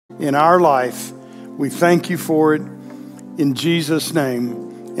in our life. We thank you for it in Jesus'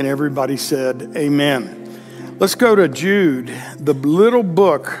 name. And everybody said, amen. Let's go to Jude, the little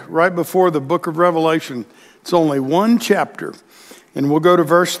book right before the book of Revelation. It's only one chapter. And we'll go to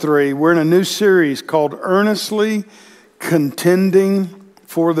verse 3. We're in a new series called Earnestly, Contending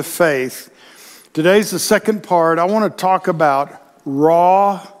for the Faith. Today's the second part. I want to talk about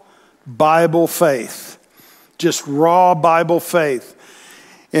raw Bible faith. Just raw Bible faith.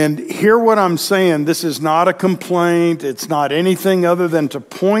 And hear what I'm saying. This is not a complaint. It's not anything other than to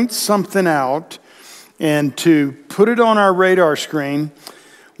point something out and to put it on our radar screen.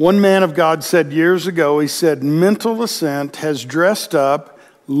 One man of God said years ago, he said, mental assent has dressed up,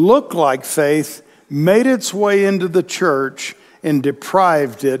 looked like faith, made its way into the church, and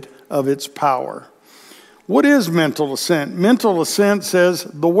deprived it of its power. What is mental assent? Mental assent says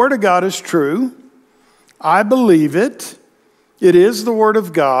the Word of God is true. I believe it. It is the Word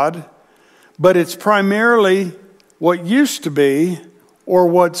of God, but it's primarily what used to be or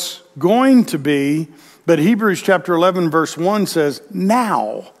what's going to be. But Hebrews chapter 11 verse 1 says,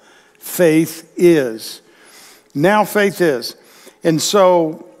 now faith is. Now faith is. And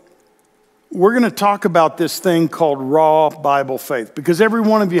so we're going to talk about this thing called raw Bible faith because every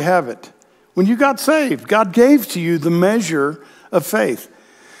one of you have it. When you got saved, God gave to you the measure of faith.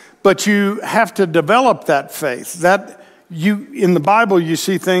 But you have to develop that faith. In the Bible, you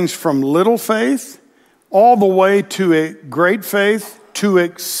see things from little faith all the way to a great faith to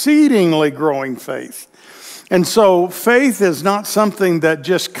exceedingly growing faith. And so faith is not something that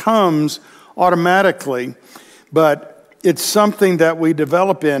just comes automatically, but it's something that we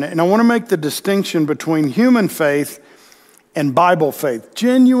develop in. And I want to make the distinction between human faith and Bible faith,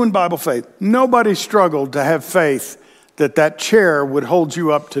 genuine Bible faith. Nobody struggled to have faith that chair would hold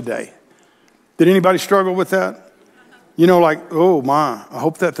you up today. Did anybody struggle with that? You know, like, oh my, I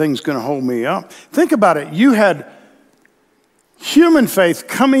hope that thing's going to hold me up. Think about it. You had human faith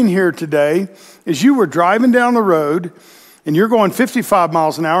coming here today as you were driving down the road and you're going 55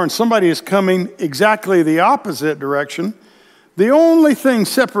 miles an hour and somebody is coming exactly the opposite direction. The only thing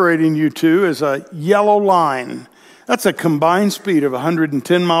separating you two is a yellow line. That's a combined speed of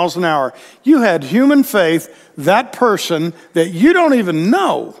 110 miles an hour. You had human faith, that person that you don't even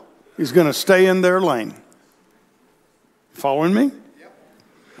know is going to stay in their lane. Following me? Yep.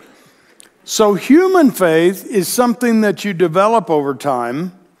 So human faith is something that you develop over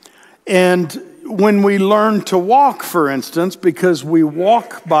time. And when we learn to walk, for instance, because we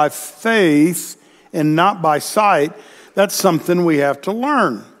walk by faith and not by sight, that's something we have to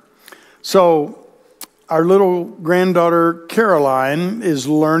learn. So our little granddaughter, Caroline, is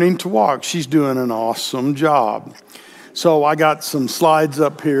learning to walk. She's doing an awesome job. So I got some slides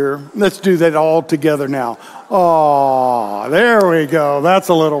up here. Let's do that all together now. Oh, there we go. That's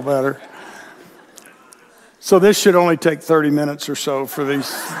a little better. So this should only take 30 minutes or so for these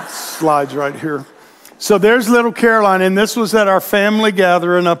slides right here. So there's little Caroline, and this was at our family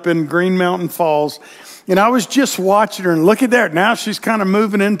gathering up in Green Mountain Falls. And I was just watching her, and look at there. Now she's kind of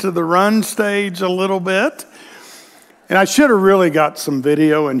moving into the run stage a little bit. And I should have really got some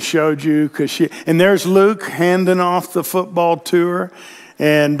video and showed you, and there's Luke handing off the football to her.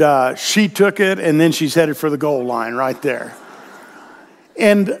 And she took it, and then she's headed for the goal line right there.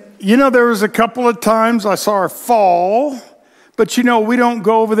 And, you know, there was a couple of times I saw her fall. But, you know, we don't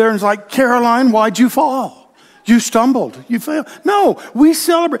go over there and it's like, Caroline, why'd you fall? You stumbled. You failed. No, we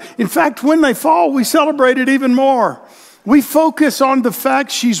celebrate. In fact, when they fall, we celebrate it even more. We focus on the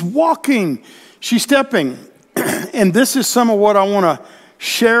fact she's walking, she's stepping. And this is some of what I want to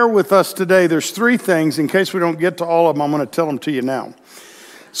share with us today. There's three things. In case we don't get to all of them, I'm going to tell them to you now.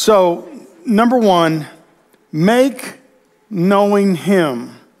 So, number one, make knowing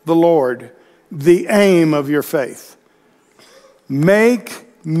Him, the Lord, the aim of your faith. Make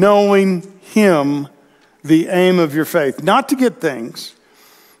knowing Him the aim of your faith. Not to get things.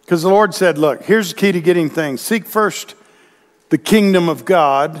 Because the Lord said, look, here's the key to getting things. Seek first the kingdom of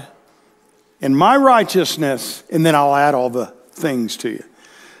God and my righteousness, and then I'll add all the things to you.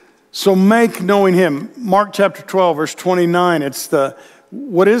 So make knowing Him. Mark chapter 12, verse 29,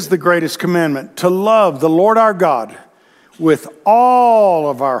 what is the greatest commandment? To love the Lord our God with all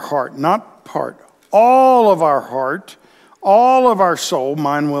of our heart, not part, all of our heart, all of our soul,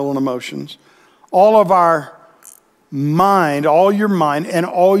 mind, will, and emotions, all of our mind, all your mind, and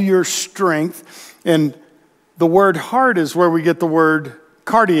all your strength. And the word heart is where we get the word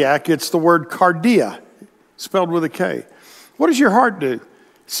cardiac. It's the word cardia, spelled with a K. What does your heart do?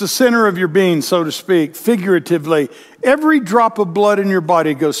 It's the center of your being, so to speak, figuratively. Every drop of blood in your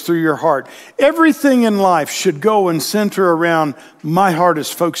body goes through your heart. Everything in life should go and center around my heart is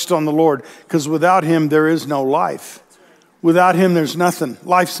focused on the Lord, because without him, there is no life. Without him, there's nothing.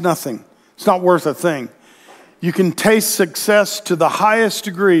 Life's nothing. It's not worth a thing. You can taste success to the highest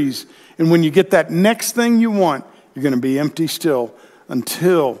degrees, and when you get that next thing you want, you're going to be empty still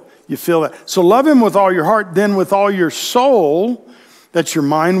until you feel that. So love him with all your heart, then with all your soul. That's your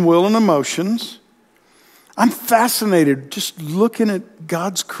mind, will, and emotions. I'm fascinated just looking at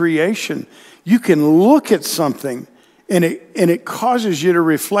God's creation. You can look at something and it causes you to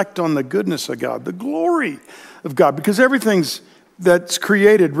reflect on the goodness of God, the glory of God, because everything that's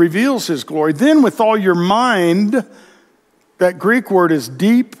created reveals his glory. Then with all your mind, that Greek word is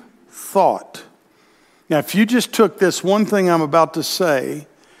deep thought. Now, if you just took this one thing I'm about to say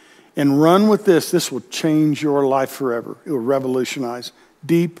and run with this will change your life forever. It will revolutionize.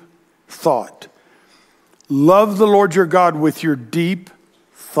 Deep thought. Love the Lord your God with your deep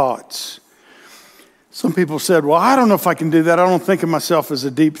thoughts. Some people said, well, I don't know if I can do that. I don't think of myself as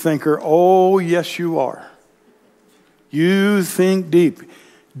a deep thinker. Oh, yes, you are. You think deep.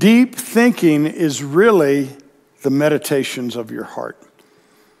 Deep thinking is really the meditations of your heart.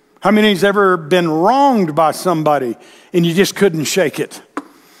 How many has ever been wronged by somebody and you just couldn't shake it?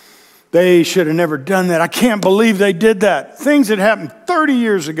 They should have never done that. I can't believe they did that. Things that happened 30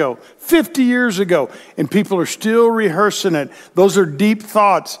 years ago, 50 years ago, and people are still rehearsing it. Those are deep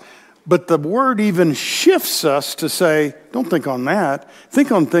thoughts. But the word even shifts us to say, don't think on that.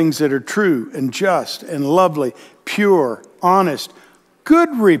 Think on things that are true and just and lovely, pure, honest,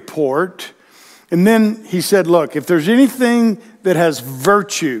 good report. And then he said, look, if there's anything that has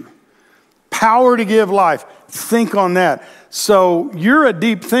virtue, power to give life, think on that. So you're a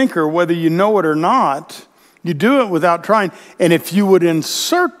deep thinker, whether you know it or not. You do it without trying. And if you would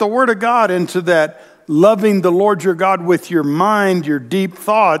insert the Word of God into that loving the Lord your God with your mind, your deep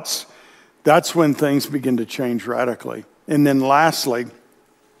thoughts, that's when things begin to change radically. And then lastly,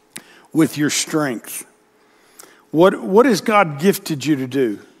 with your strength. What has God gifted you to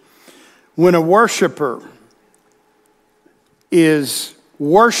do? When a worshiper is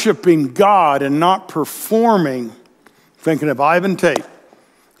worshiping God and not performing, thinking of Ivan Tate,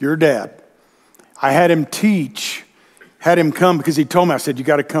 your dad. I had him teach, had him come because he told me, I said, you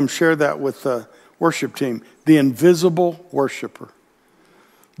got to come share that with the worship team. The invisible worshiper.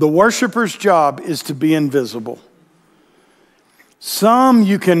 The worshiper's job is to be invisible. Some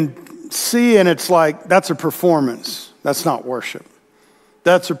you can see and it's like, that's a performance. That's not worship.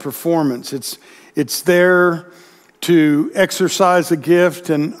 That's a performance. It's there to exercise a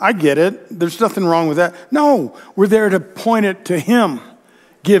gift, and I get it. There's nothing wrong with that. No, we're there to point it to him.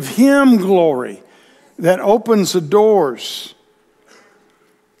 Give him glory. That opens the doors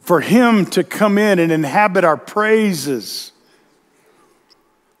for him to come in and inhabit our praises.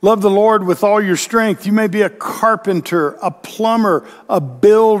 Love the Lord with all your strength. You may be a carpenter, a plumber, a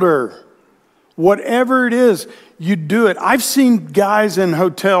builder. Whatever it is, you do it. I've seen guys in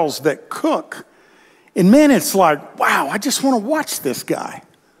hotels that cook. And man, it's like, wow, I just want to watch this guy.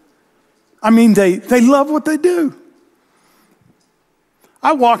 I mean, they love what they do.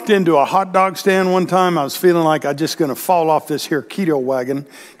 I walked into a hot dog stand one time. I was feeling like I'm just going to fall off this here keto wagon,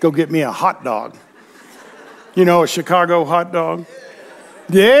 go get me a hot dog. You know, a Chicago hot dog?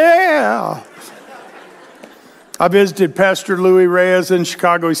 Yeah. I visited Pastor Louis Reyes in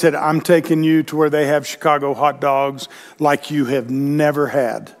Chicago. He said, I'm taking you to where they have Chicago hot dogs like you have never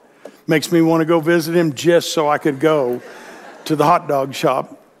had. Makes me want to go visit him just so I could go to the hot dog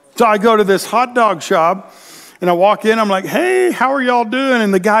shop. So I go to this hot dog shop and I walk in. I'm like, hey, how are y'all doing?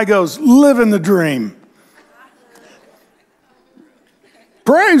 And the guy goes, living the dream.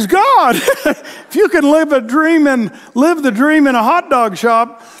 Praise God. If you can live the dream in a hot dog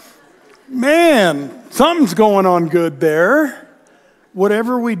shop, man, something's going on good there.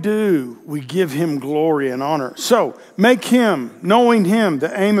 Whatever we do, we give him glory and honor. So make him, knowing him,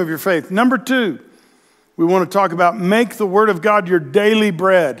 the aim of your faith. Number 2, we want to talk about make the word of God your daily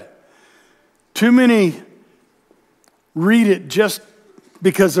bread. Too many read it just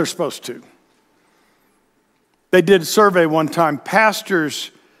because they're supposed to. They did a survey one time.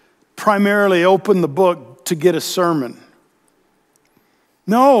 Pastors primarily open the book to get a sermon.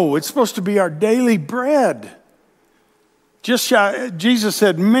 No, it's supposed to be our daily bread. Jesus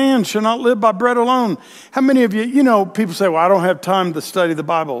said, man shall not live by bread alone. How many of you, people say, well, I don't have time to study the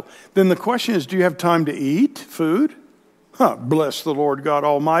Bible. Then the question is, do you have time to eat food? Bless the Lord God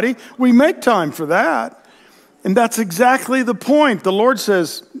Almighty. We make time for that. And that's exactly the point. The Lord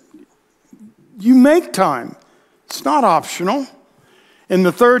says, you make time. It's not optional. And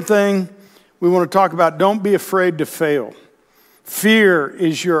the third thing we want to talk about, don't be afraid to fail. Fear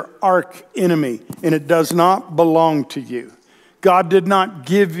is your arch enemy, and it does not belong to you. God did not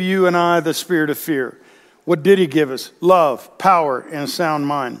give you and I the spirit of fear. What did he give us? Love, power, and a sound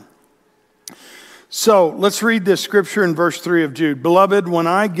mind. So let's read this scripture in verse 3 of Jude. Beloved, when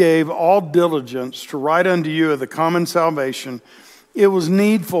I gave all diligence to write unto you of the common salvation, it was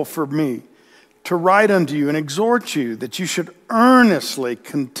needful for me to write unto you and exhort you that you should earnestly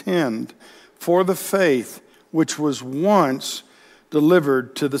contend for the faith which was once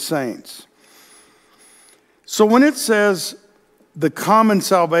delivered to the saints. So when it says the common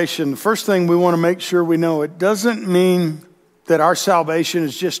salvation, the first thing we want to make sure we know, it doesn't mean that our salvation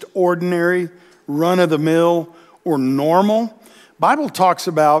is just ordinary, run-of-the-mill, or normal. Bible talks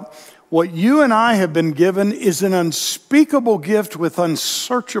about what you and I have been given is an unspeakable gift with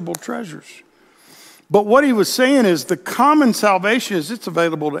unsearchable treasures. But what he was saying is the common salvation is it's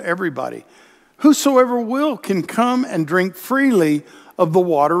available to everybody. Whosoever will can come and drink freely of the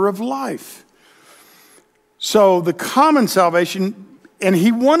water of life. So the common salvation, and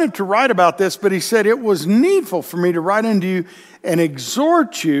he wanted to write about this, but he said it was needful for me to write unto you and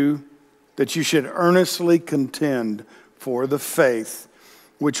exhort you that you should earnestly contend for the faith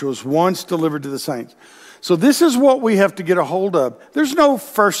which was once delivered to the saints. So this is what we have to get a hold of. There's no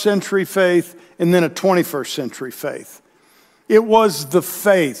first century faith and then a 21st century faith. It was the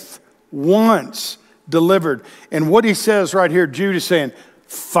faith once delivered. And what he says right here, Jude is saying,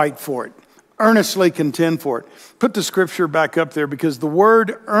 fight for it. Earnestly contend for it. Put the scripture back up there because the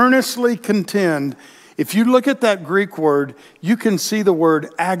word earnestly contend, if you look at that Greek word, you can see the word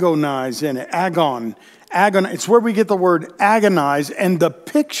agonize in it. Agon. It's where we get the word agonize, and the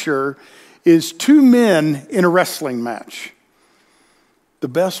picture is two men in a wrestling match. The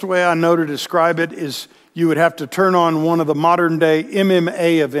best way I know to describe it is you would have to turn on one of the modern day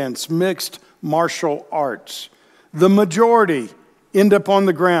MMA events, mixed martial arts. The majority end up on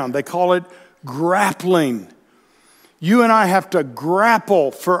the ground. They call it grappling. You and I have to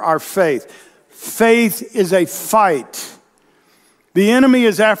grapple for our faith. Faith is a fight. The enemy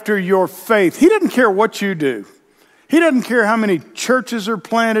is after your faith. He doesn't care what you do. He doesn't care how many churches are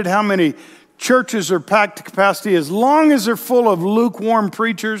planted, how many churches are packed to capacity. As long as they're full of lukewarm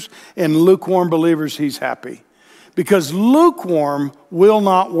preachers and lukewarm believers, he's happy. Because lukewarm will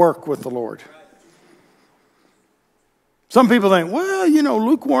not work with the Lord. Some people think, well,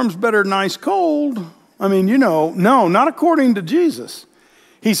 lukewarm's better than ice cold. No, not according to Jesus.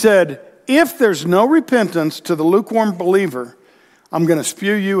 He said, if there's no repentance to the lukewarm believer, I'm going to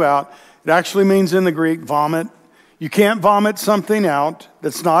spew you out. It actually means in the Greek, vomit. You can't vomit something out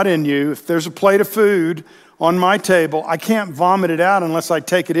that's not in you. If there's a plate of food on my table, I can't vomit it out unless I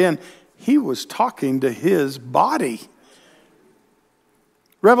take it in. He was talking to his body.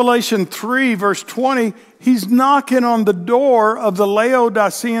 Revelation 3, verse 20, he's knocking on the door of the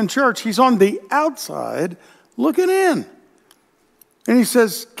Laodicean church. He's on the outside looking in. And he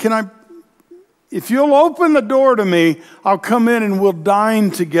says, if you'll open the door to me, I'll come in and we'll dine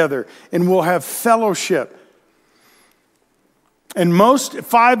together and we'll have fellowship. And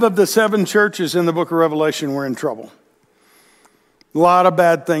 5 of the 7 churches in the book of Revelation were in trouble. A lot of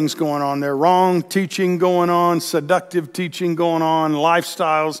bad things going on there. Wrong teaching going on, seductive teaching going on,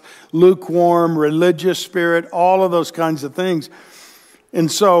 lifestyles, lukewarm, religious spirit, all of those kinds of things. And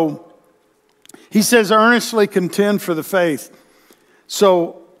so he says, earnestly contend for the faith.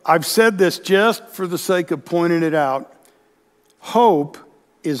 So I've said this just for the sake of pointing it out. Hope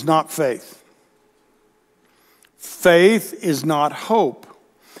is not faith. Faith is not hope.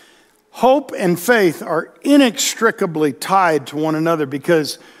 Hope and faith are inextricably tied to one another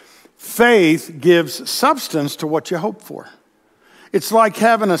because faith gives substance to what you hope for. It's like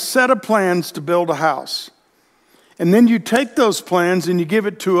having a set of plans to build a house. And then you take those plans and you give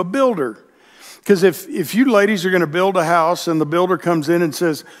it to a builder. Because if you ladies are going to build a house and the builder comes in and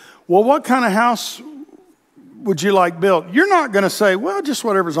says, well, what kind of house would you like built? You're not going to say, well, just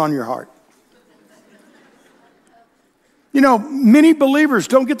whatever's on your heart. Many believers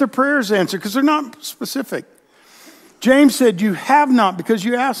don't get their prayers answered because they're not specific. James said, you have not because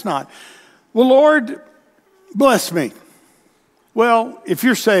you ask not. Well, Lord, bless me. Well, if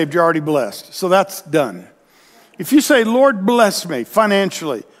you're saved, you're already blessed. So that's done. If you say, Lord, bless me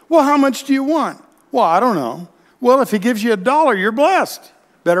financially. Well, how much do you want? Well, I don't know. Well, if he gives you $1, you're blessed.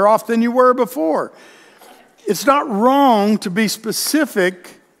 Better off than you were before. It's not wrong to be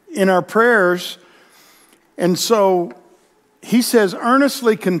specific in our prayers. And so he says,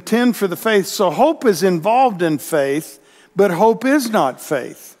 earnestly contend for the faith. So hope is involved in faith, but hope is not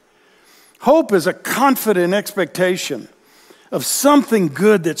faith. Hope is a confident expectation, of something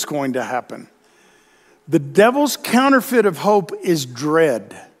good that's going to happen. The devil's counterfeit of hope is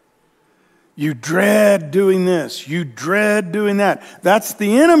dread. You dread doing this. You dread doing that. That's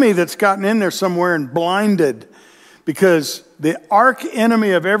the enemy that's gotten in there somewhere and blinded, because the arch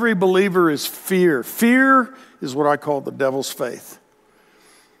enemy of every believer is fear. Fear is what I call the devil's faith.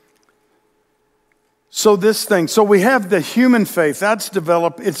 So we have the human faith that's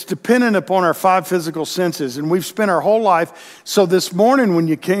developed. It's dependent upon our 5 physical senses, and we've spent our whole life. So this morning when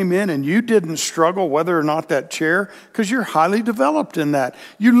you came in and you didn't struggle whether or not that chair, because you're highly developed in that.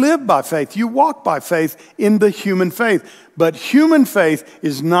 You live by faith. You walk by faith in the human faith. But human faith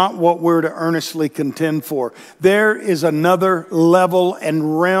is not what we're to earnestly contend for. There is another level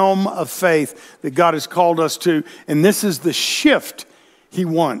and realm of faith that God has called us to, and this is the shift He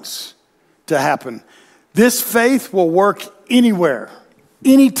wants to happen. This faith will work anywhere,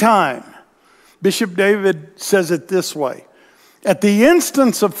 anytime. Bishop David says it this way: at the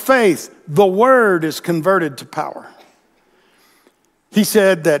instance of faith, the word is converted to power. He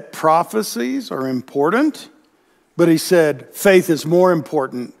said that prophecies are important, but he said faith is more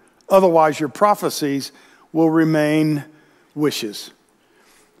important. Otherwise, your prophecies will remain wishes.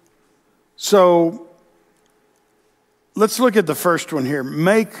 So, let's look at the first one here.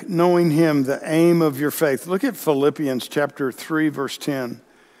 Make knowing him the aim of your faith. Look at Philippians chapter 3, verse 10.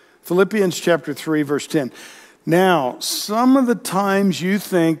 Philippians chapter 3, verse 10. Now, some of the times you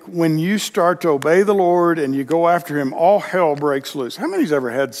think when you start to obey the Lord and you go after him, all hell breaks loose. How many's ever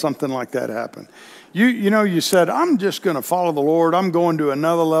had something like that happen? You said, I'm just going to follow the Lord. I'm going to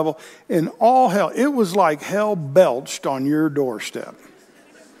another level. And all hell, it was like hell belched on your doorstep.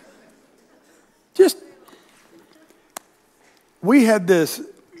 We had this,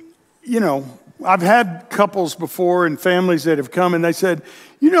 I've had couples before and families that have come and they said,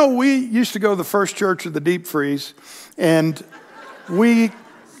 we used to go to the First Church of the Deep Freeze, and we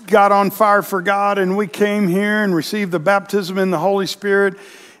got on fire for God, and we came here and received the baptism in the Holy Spirit.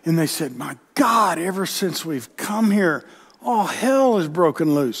 And they said, my God, ever since we've come here, all hell is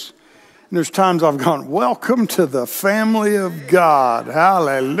broken loose. And there's times I've gone, welcome to the family of God.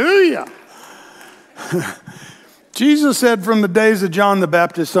 Hallelujah. Jesus said, from the days of John the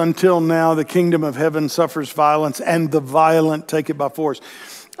Baptist until now, the kingdom of heaven suffers violence, and the violent take it by force.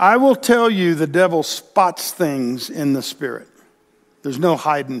 I will tell you, the devil spots things in the spirit. There's no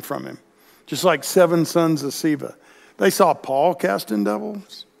hiding from him. Just like 7 sons of Sceva. They saw Paul casting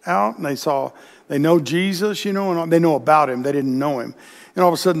devils out, and they know Jesus, and they know about him. They didn't know him. And all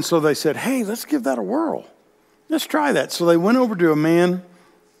of a sudden, so they said, hey, let's give that a whirl. Let's try that. So they went over to a man,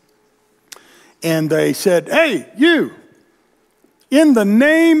 and they said, hey, you, in the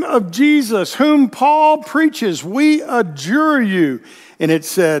name of Jesus, whom Paul preaches, we adjure you. And it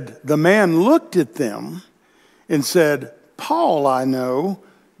said, the man looked at them and said, Paul I know,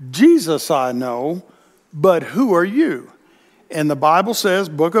 Jesus I know, but who are you? And the Bible says,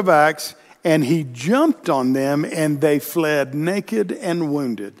 book of Acts, and he jumped on them, and they fled naked and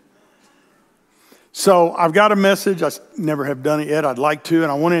wounded. So I've got a message. I never have done it yet. I'd like to,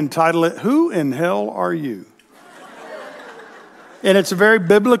 and I want to entitle it, Who in Hell Are You? And it's a very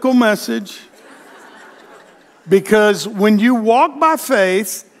biblical message, because when you walk by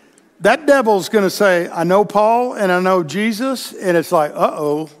faith, that devil's going to say, I know Paul and I know Jesus, and it's like,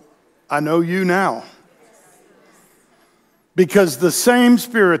 uh-oh, I know you now. Because the same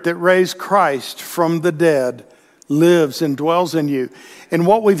Spirit that raised Christ from the dead lives and dwells in you. And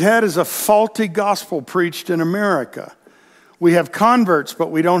what we've had is a faulty gospel preached in America. We have converts,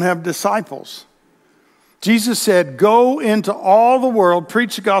 but we don't have disciples. Jesus said, go into all the world,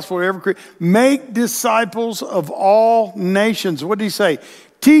 preach the gospel to every creature, make disciples of all nations. What did he say?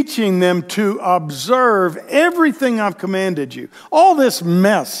 Teaching them to observe everything I've commanded you. All this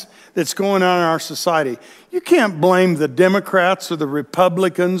mess that's going on in our society. You can't blame the Democrats or the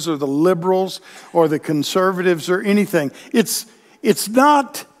Republicans or the liberals or the conservatives or anything. It's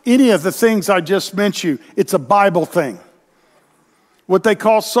not any of the things I just mentioned. It's a Bible thing. What they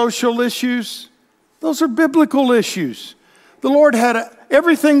call social issues, those are biblical issues. The Lord had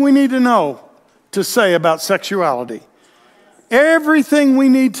everything we need to know to say about sexuality. Everything we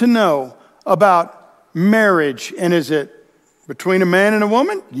need to know about marriage. And is it between a man and a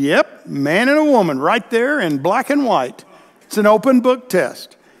woman? Yep, man and a woman, right there in black and white. It's an open book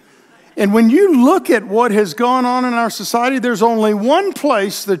test. And when you look at what has gone on in our society, there's only one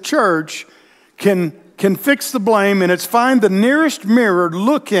place the church can fix the blame, and it's find the nearest mirror,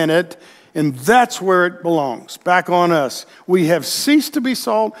 look in it, and that's where it belongs, back on us. We have ceased to be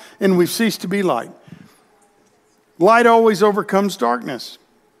salt, and we've ceased to be light. Light always overcomes darkness.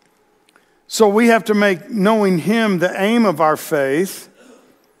 So we have to make knowing him the aim of our faith.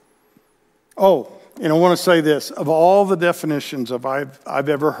 Oh, and I want to say this. Of all the definitions I've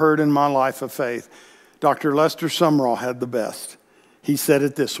ever heard in my life of faith, Dr. Lester Sumrall had the best. He said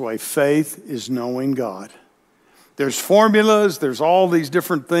it this way: faith is knowing God. There's formulas, there's all these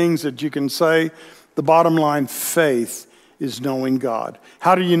different things that you can say. The bottom line, faith is knowing God.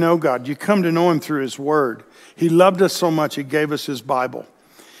 How do you know God? You come to know him through his word. He loved us so much, he gave us his Bible.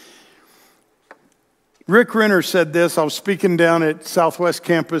 Rick Renner said this. I was speaking down at Southwest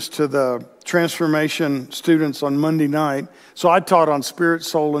Campus to the transformation students on Monday night. So I taught on spirit,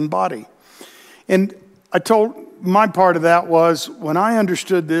 soul, and body. And I told, my part of that was, when I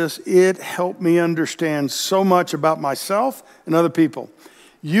understood this, it helped me understand so much about myself and other people.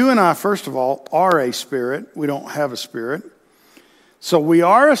 You and I, first of all, are a spirit. We don't have a spirit. So we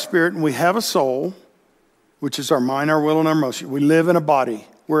are a spirit and we have a soul, which is our mind, our will, and our emotion. We live in a body.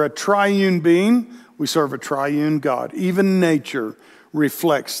 We're a triune being. We serve a triune God. Even nature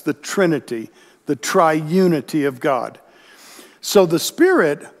reflects the Trinity, the triunity of God. So the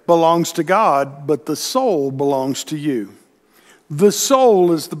spirit belongs to God, but the soul belongs to you. The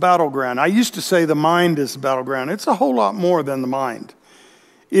soul is the battleground. I used to say the mind is the battleground. It's a whole lot more than the mind.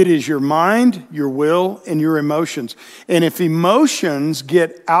 It is your mind, your will, and your emotions. And if emotions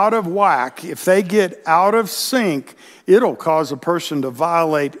get out of whack, if they get out of sync, it'll cause a person to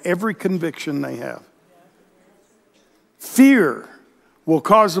violate every conviction they have. Fear will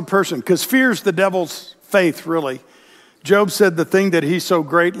cause a person, because fear is the devil's faith, really. Job said the thing that he so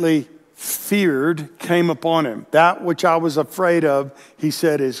greatly feared came upon him. That which I was afraid of, he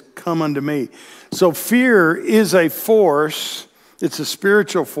said, is come unto me. So fear is a force. It's a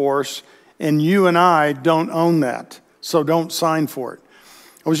spiritual force, and you and I don't own that. So don't sign for it.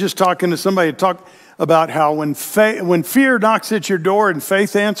 I was just talking to somebody who talked about how when fear knocks at your door and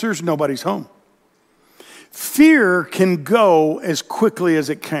faith answers, nobody's home. Fear can go as quickly as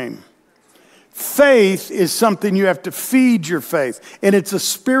it came. Faith is something you have to feed your faith, and it's a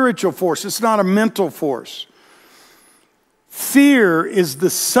spiritual force. It's not a mental force. Fear is the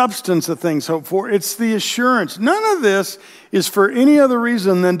substance of things hoped for. It's the assurance. None of this is for any other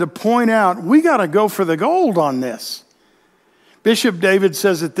reason than to point out we got to go for the gold on this. Bishop David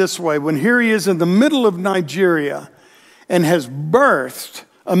says it this way: when here he is in the middle of Nigeria and has birthed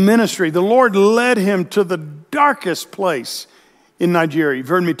a ministry, the Lord led him to the darkest place in Nigeria. You've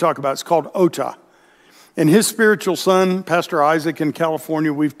heard me talk about it. It's called Ota. And his spiritual son, Pastor Isaac in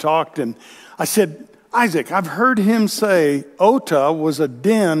California, we've talked, and I said, Isaac, I've heard him say Ota was a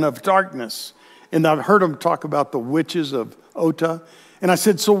den of darkness. And I've heard him talk about the witches of Ota. And I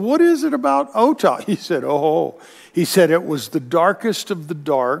said, so what is it about Ota? He said, it was the darkest of the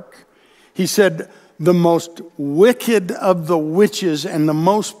dark. He said, the most wicked of the witches and the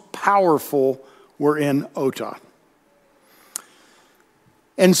most powerful were in Ota.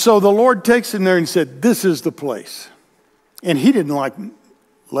 And so the Lord takes him there and said, this is the place. And he didn't like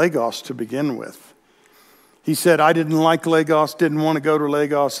Lagos to begin with. He said, I didn't like Lagos, didn't want to go to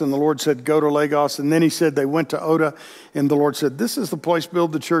Lagos. And the Lord said, go to Lagos. And then he said they went to Ota. And the Lord said, this is the place,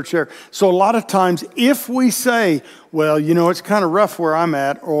 build the church there. So a lot of times if we say, well, you know, it's kind of rough where I'm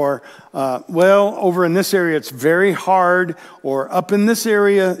at, or, well, over in this area it's very hard, or up in this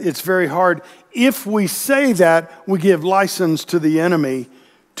area it's very hard. If we say that, we give license to the enemy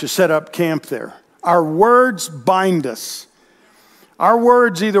to set up camp there. Our words bind us. Our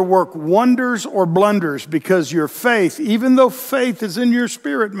words either work wonders or blunders, because your faith, even though faith is in your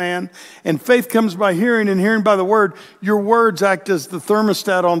spirit, man, and faith comes by hearing and hearing by the word, your words act as the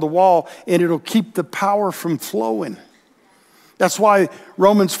thermostat on the wall, and it'll keep the power from flowing. That's why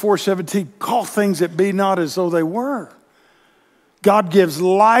Romans 4:17, call things that be not as though they were. God gives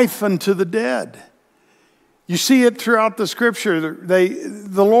life unto the dead. You see it throughout the scripture.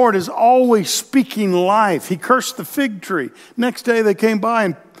 The Lord is always speaking life. He cursed the fig tree. Next day they came by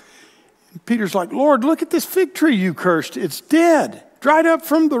and Peter's like, Lord, look at this fig tree you cursed. It's dead, dried up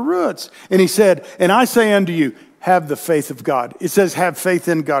from the roots. And he said, and I say unto you, have the faith of God. It says have faith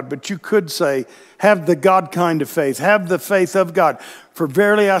in God, but you could say have the God kind of faith. Have the faith of God. For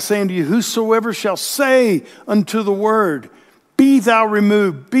verily I say unto you, whosoever shall say unto the word, be thou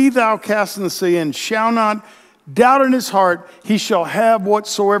removed, be thou cast in the sea, and shall not doubt in his heart, he shall have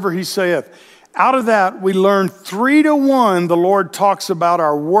whatsoever he saith. Out of that, we learn 3-to-1, the Lord talks about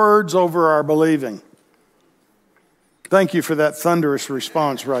our words over our believing. Thank you for that thunderous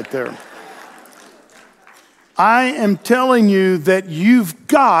response right there. I am telling you that you've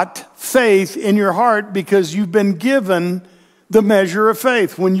got faith in your heart because you've been given the measure of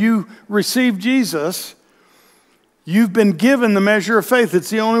faith. When you receive Jesus, You've been given the measure of faith.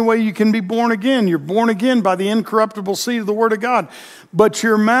 It's the only way you can be born again. You're born again by the incorruptible seed of the Word of God. But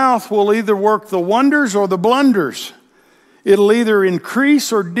your mouth will either work the wonders or the blunders. It'll either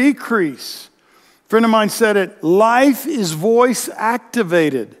increase or decrease. A friend of mine said it, life is voice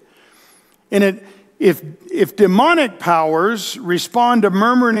activated. And if demonic powers respond to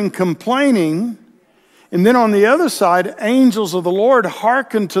murmuring and complaining, and then on the other side, angels of the Lord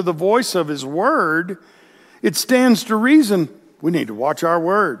hearken to the voice of His Word, it stands to reason we need to watch our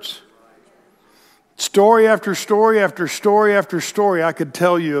words. Story after story after story after story I could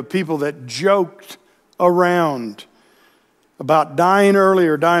tell you of people that joked around about dying early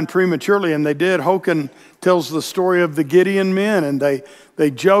or dying prematurely, and they did. Hoken tells the story of the Gideon men, and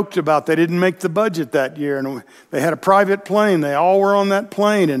they joked about they didn't make the budget that year, and they had a private plane. They all were on that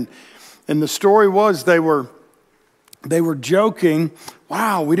plane, and the story was they were joking,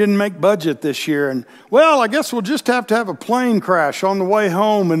 wow, we didn't make budget this year, and well, I guess we'll just have to have a plane crash on the way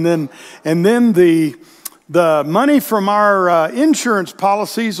home, and then the money from our insurance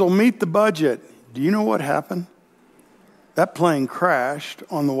policies will meet the budget. Do you know what happened? That plane crashed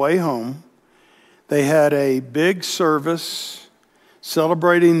on the way home. They had a big service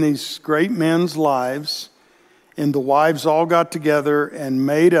celebrating these great men's lives, and the wives all got together and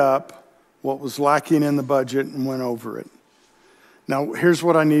made up what was lacking in the budget and went over it. Now, here's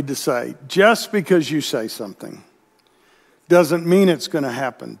what I need to say. Just because you say something doesn't mean it's going to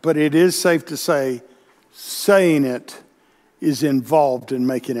happen, but it is safe to say saying it is involved in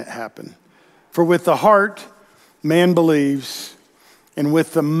making it happen. For with the heart, man believes, and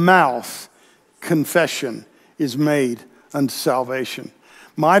with the mouth, confession is made unto salvation.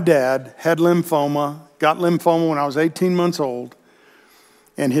 My dad had lymphoma, got lymphoma when I was 18 months old,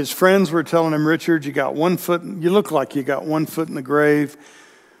 and his friends were telling him, Richard, you look like you got 1 foot in the grave.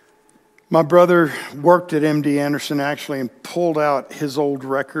 My brother worked at MD Anderson actually and pulled out his old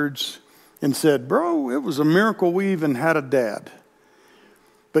records and said, bro, it was a miracle we even had a dad.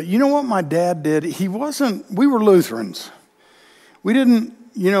 But you know what my dad did? We were Lutherans. We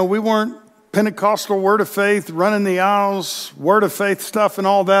weren't Pentecostal Word of Faith, running the aisles, Word of Faith stuff and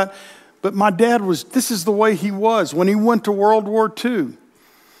all that. But my dad this is the way he was. When he went to World War II,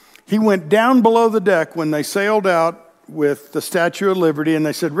 he went down below the deck when they sailed out with the Statue of Liberty, and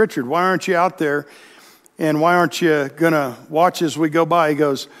they said, Richard, why aren't you out there? And why aren't you going to watch as we go by? He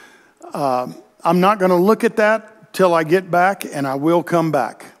goes, I'm not going to look at that till I get back, and I will come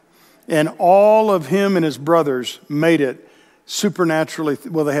back. And all of him and his brothers made it supernaturally.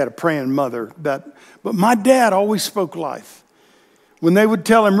 Well, they had a praying mother. But my dad always spoke life. When they would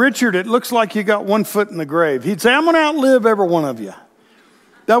tell him, Richard, it looks like you got 1 foot in the grave, he'd say, I'm going to outlive every one of you.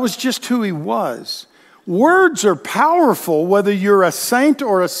 That was just who he was. Words are powerful, whether you're a saint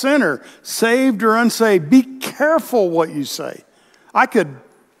or a sinner, saved or unsaved. Be careful what you say. I could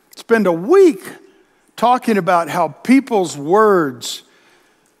spend a week talking about how people's words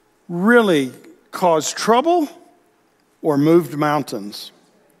really caused trouble or moved mountains.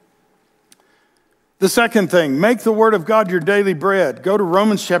 The second thing, make the Word of God your daily bread. Go to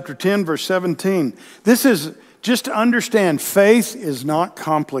Romans chapter 10, verse 17. This is, just to understand, faith is not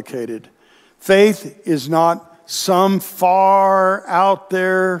complicated. Faith is not some far out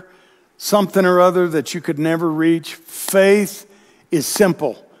there, something or other that you could never reach. Faith is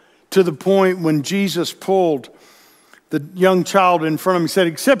simple. To the point when Jesus pulled the young child in front of him, he said,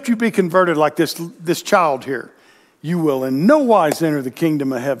 except you be converted like this child here, you will in no wise enter the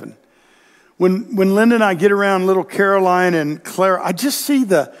kingdom of heaven. When Linda and I get around little Caroline and Clara, I just see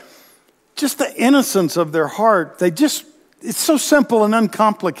the innocence of their heart. It's so simple and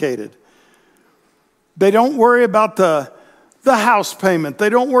uncomplicated. They don't worry about the house payment. They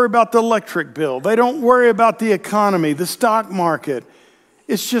don't worry about the electric bill. They don't worry about the economy, the stock market.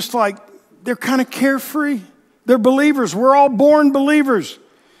 It's just like they're kind of carefree. They're believers. We're all born believers.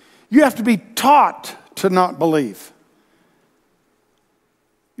 You have to be taught to not believe,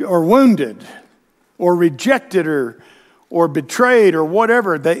 or wounded, or rejected, or betrayed, or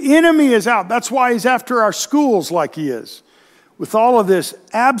whatever. The enemy is out. That's why he's after our schools like he is, with all of this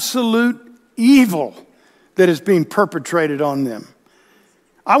absolute evil that is being perpetrated on them.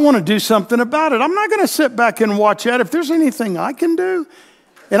 I want to do something about it. I'm not going to sit back and watch that. If there's anything I can do,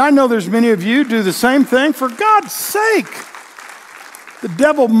 and I know there's many of you do the same thing, for God's sake. The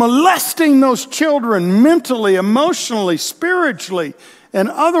devil molesting those children mentally, emotionally, spiritually, and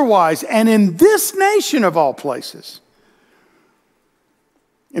otherwise, and in this nation of all places.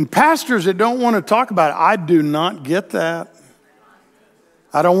 And pastors that don't want to talk about it, I do not get that.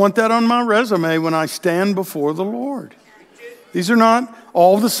 I don't want that on my resume when I stand before the Lord. These are not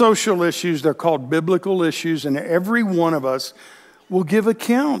all the social issues. They're called biblical issues, and every one of us will give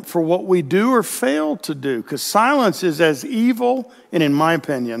account for what we do or fail to do, because silence is as evil, and in my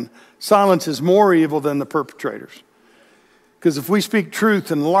opinion, silence is more evil than the perpetrators. Because if we speak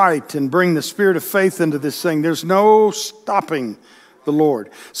truth and light and bring the spirit of faith into this thing, there's no stopping the Lord.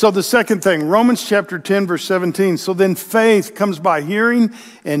 So the second thing, Romans chapter 10, verse 17. So then faith comes by hearing,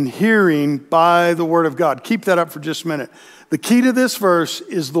 and hearing by the word of God. Keep that up for just a minute. The key to this verse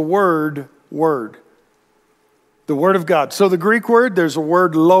is the word. The word of God. So the Greek word, there's a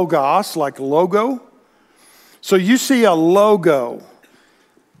word logos, like logo. So you see a logo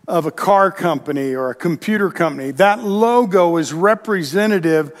of a car company or a computer company. That logo is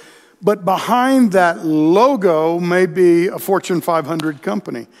representative, but behind that logo may be a Fortune 500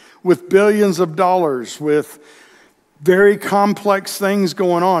 company with billions of dollars, with very complex things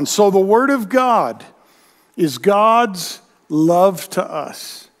going on. So the word of God is God's love to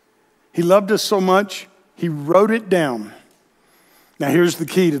us. He loved us so much, he wrote it down. Now here's the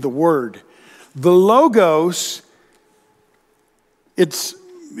key to the word. The logos, if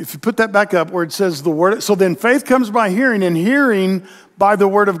you put that back up where it says the word, so then faith comes by hearing, and hearing by the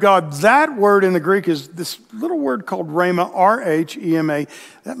word of God. That word in the Greek is this little word called rhema, R-H-E-M-A.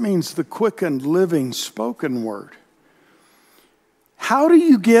 That means the quickened, living, spoken word. How do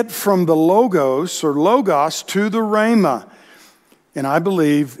you get from the logos or logos to the rhema? And I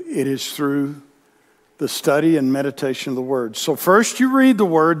believe it is through the study and meditation of the word. So first you read the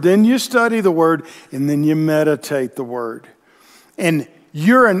word, then you study the word, and then you meditate the word. And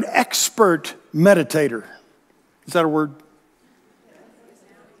you're an expert meditator. Is that a word?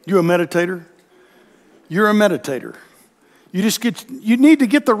 You a meditator? You're a meditator. You need to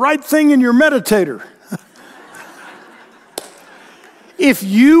get the right thing in your meditator. If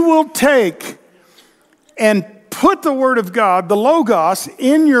you will take and put the word of God, the logos,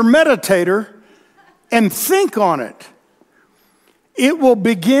 in your meditator and think on it, it will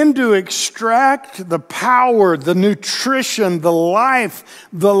begin to extract the power, the nutrition, the life,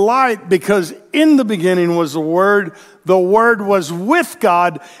 the light, because in the beginning was the Word was with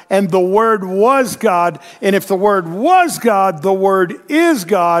God, and the Word was God. And if the Word was God, the Word is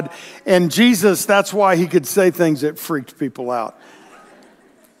God. And Jesus, that's why he could say things that freaked people out.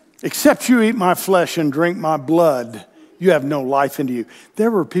 Except you eat my flesh and drink my blood, you have no life into you.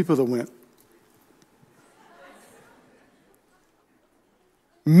 There were people that went,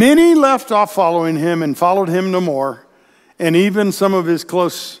 many left off following him and followed him no more, and even some of his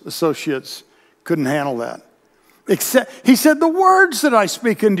close associates couldn't handle that. Except, he said, the words that I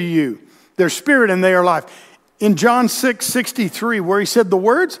speak unto you, they're spirit and they are life. In John 6:63, where he said the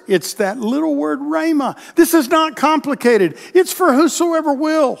words, it's that little word rhema. This is not complicated. It's for whosoever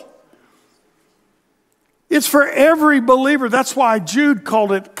will. It's for every believer. That's why Jude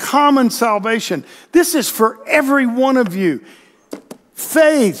called it common salvation. This is for every one of you.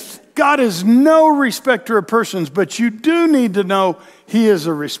 Faith. God is no respecter of persons, but you do need to know he is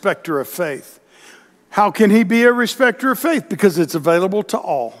a respecter of faith. How can he be a respecter of faith? Because it's available to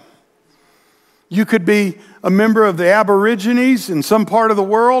all. You could be a member of the Aborigines in some part of the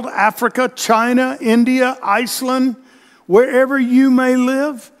world, Africa, China, India, Iceland, wherever you may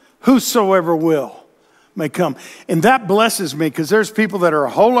live, whosoever will may come. And that blesses me, because there's people that are a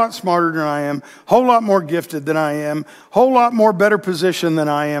whole lot smarter than I am, a whole lot more gifted than I am, a whole lot more better positioned than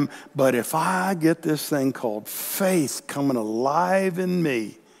I am. But if I get this thing called faith coming alive in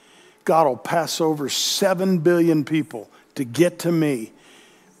me, God will pass over 7 billion people to get to me.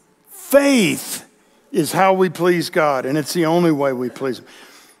 Faith is how we please God, and it's the only way we please him.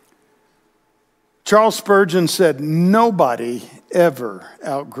 Charles Spurgeon said, nobody ever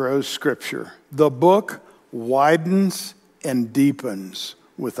outgrows Scripture. The book widens and deepens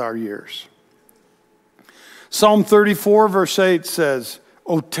with our years. Psalm 34, verse 8 says,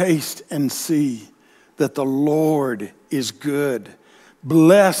 "O taste and see that the Lord is good.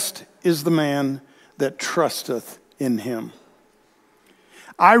 Blessed is the man that trusteth in him."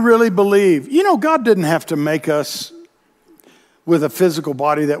 I really believe, God didn't have to make us with a physical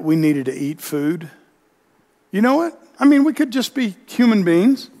body that we needed to eat food. You know what? We could just be human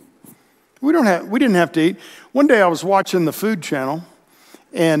beings. We didn't have to eat. One day I was watching the Food Channel,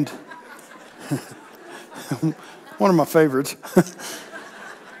 and one of my favorites.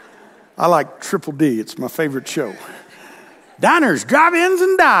 I like Triple D. It's my favorite show. Diners, drive-ins,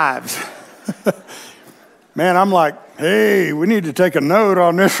 and dives. Man, I'm like, hey, we need to take a note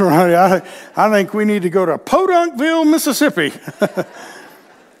on this one. I think we need to go to Podunkville, Mississippi.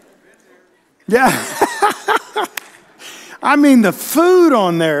 Yeah. The food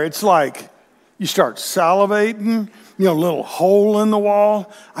on there, it's like you start salivating. little hole in the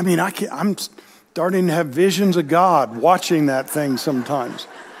wall. I mean, I'm starting to have visions of God watching that thing sometimes.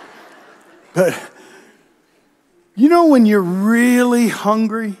 But when you're really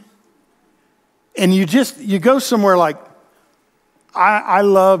hungry and you go somewhere like, I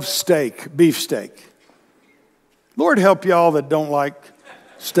love steak, beef steak. Lord help y'all that don't like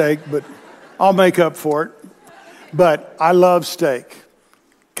steak, but I'll make up for it. But I love steak.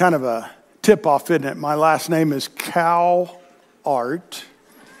 Kind of a tip-off, isn't it? My last name is Cowart.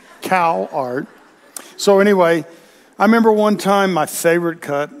 Cowart. So anyway, I remember one time my favorite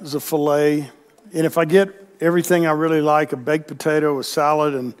cut was a filet. And if I get everything I really like, a baked potato, a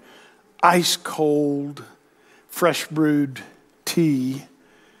salad, and ice cold, fresh brewed tea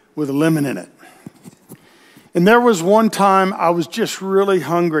with a lemon in it. And there was one time I was just really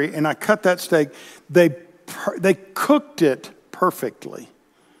hungry and I cut that steak. They cooked it perfectly.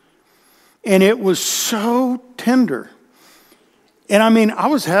 And it was so tender. And I mean, I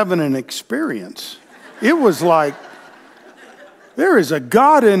was having an experience. It was like, there is a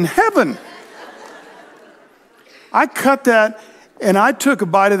God in heaven. I cut that and I took a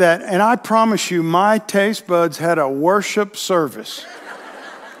bite of that, and I promise you, my taste buds had a worship service.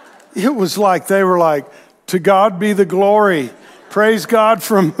 It was like, they were like, to God be the glory. Praise God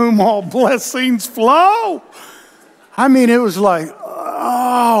from whom all blessings flow. I mean, it was like,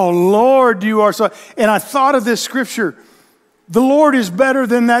 oh, Lord, you are so. And I thought of this scripture. The Lord is better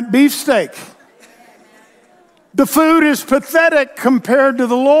than that beefsteak. The food is pathetic compared to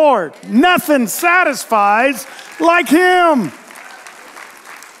the Lord. Nothing satisfies like Him.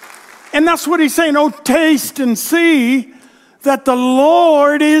 And that's what He's saying. Oh, taste and see that the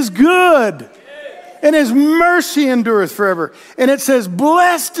Lord is good. And His mercy endureth forever. And it says,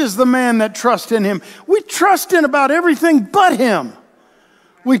 blessed is the man that trusts in Him. We trust in about everything but Him.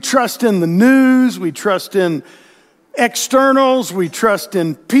 We trust in the news. We trust in externals. We trust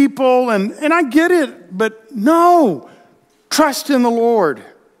in people. And I get it, but no. Trust in the Lord.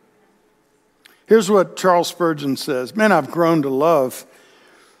 Here's what Charles Spurgeon says. Man, I've grown to love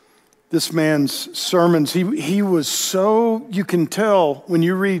this man's sermons. He was so, you can tell when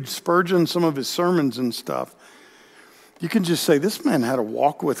you read Spurgeon, some of his sermons and stuff, you can just say, this man had a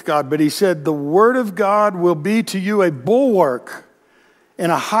walk with God. But he said, the word of God will be to you a bulwark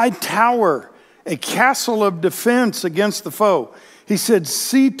and a high tower, a castle of defense against the foe. He said,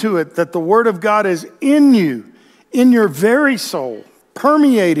 see to it that the word of God is in you, in your very soul,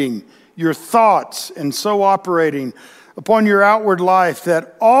 permeating your thoughts and so operating upon your outward life,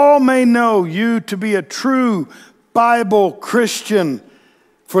 that all may know you to be a true Bible Christian,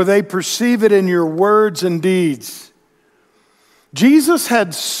 for they perceive it in your words and deeds. Jesus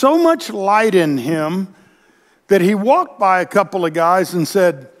had so much light in Him that He walked by a couple of guys and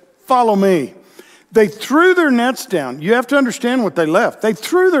said, follow me. They threw their nets down. You have to understand what they left. They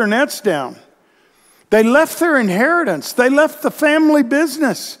threw their nets down. They left their inheritance. They left the family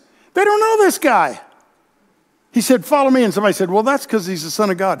business. They don't know this guy. He said, follow me. And somebody said, well, that's because He's the Son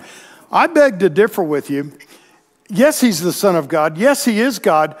of God. I beg to differ with you. Yes, He's the Son of God. Yes, He is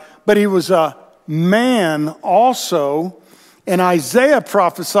God. But He was a man also. And Isaiah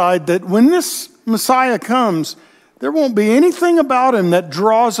prophesied that when this Messiah comes, there won't be anything about Him that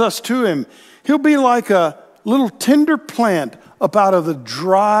draws us to Him. He'll be like a little tender plant up out of the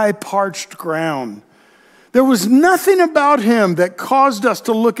dry, parched ground. There was nothing about Him that caused us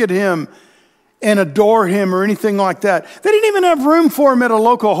to look at Him and adore Him or anything like that. They didn't even have room for Him at a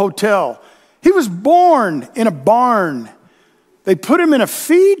local hotel. He was born in a barn. They put Him in a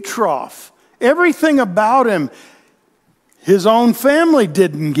feed trough. Everything about Him, His own family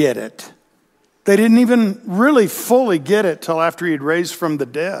didn't get it. They didn't even really fully get it till after He had raised from the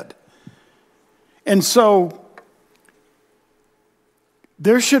dead. And so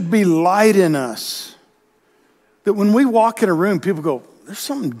there should be light in us that when we walk in a room, people go, there's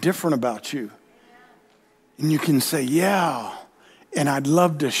something different about you. And you can say, yeah, and I'd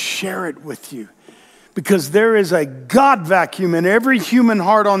love to share it with you. Because there is a God vacuum in every human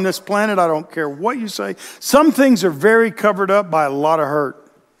heart on this planet. I don't care what you say. Some things are very covered up by a lot of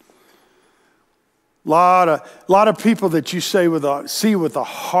hurt. Lot of people that you see with a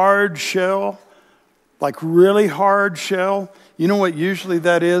hard shell, like really hard shell. You know what usually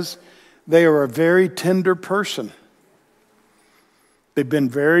that is? They are a very tender person. They've been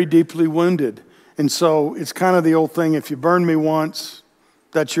very deeply wounded. And so it's kind of the old thing, if you burn me once,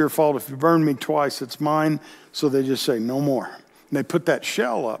 that's your fault. If you burn me twice, it's mine. So they just say, no more. And they put that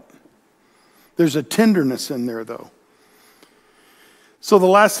shell up. There's a tenderness in there, though. So the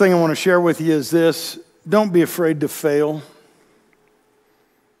last thing I want to share with you is this. Don't be afraid to fail.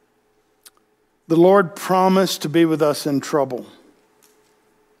 The Lord promised to be with us in trouble.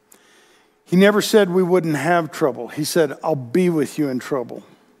 He never said we wouldn't have trouble. He said, I'll be with you in trouble.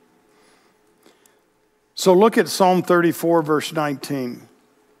 So look at Psalm 34, verse 19.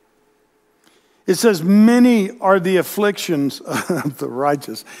 It says, many are the afflictions of the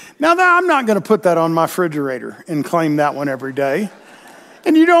righteous. Now, I'm not going to put that on my refrigerator and claim that one every day.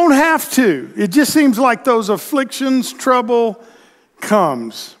 And you don't have to. It just seems like those afflictions, trouble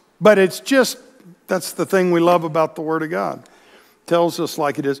comes. But it's just, that's the thing we love about the Word of God. Tells us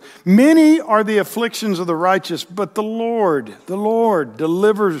like it is. Many are the afflictions of the righteous, but the Lord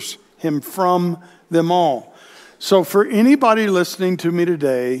delivers him from them all. So for anybody listening to me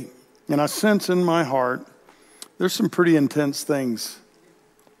today, and I sense in my heart, there's some pretty intense things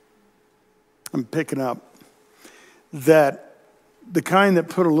I'm picking up, that the kind that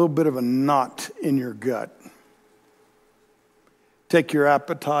put a little bit of a knot in your gut, take your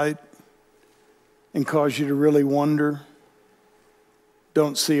appetite and cause you to really wonder,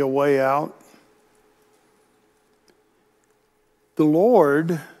 don't see a way out. The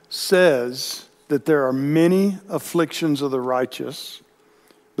Lord says that there are many afflictions of the righteous,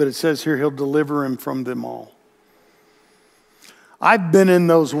 but it says here he'll deliver him from them all. I've been in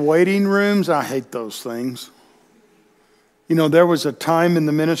those waiting rooms. I hate those things. You know, there was a time in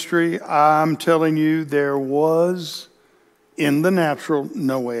the ministry, I'm telling you, there was, in the natural,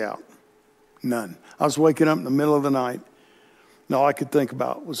 no way out. None. I was waking up in the middle of the night, and all I could think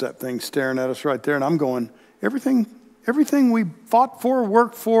about was that thing staring at us right there. And I'm going, everything we fought for,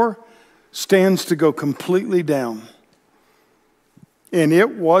 worked for, stands to go completely down. And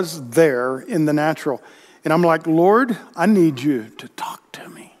it was there in the natural. And I'm like, Lord, I need you to talk to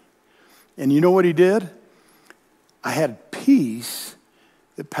me. And you know what he did? I had peace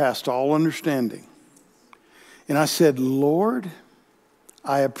that passed all understanding. And I said, Lord,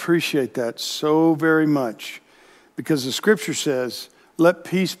 I appreciate that so very much. Because the scripture says, let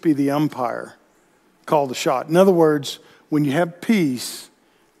peace be the umpire, call the shot. In other words, when you have peace,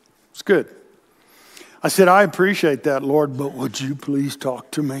 it's good. I said, I appreciate that, Lord, but would you please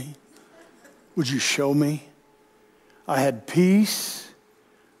talk to me? Would you show me? I had peace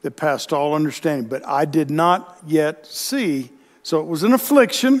that passed all understanding, but I did not yet see. So it was an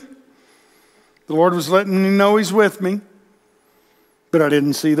affliction. The Lord was letting me know he's with me, but I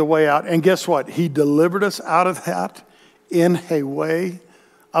didn't see the way out. And guess what? He delivered us out of that in a way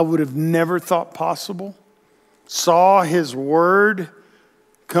I would have never thought possible. Saw his word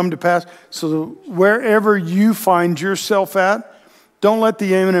come to pass. So wherever you find yourself at, don't let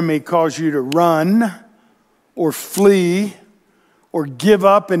the enemy cause you to run or flee or give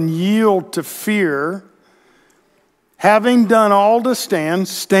up and yield to fear. Having done all to stand,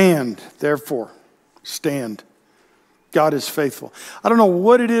 stand. Therefore, stand. God is faithful. I don't know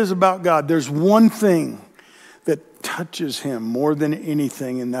what it is about God. There's one thing that touches him more than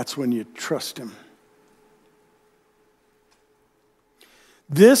anything, and that's when you trust him.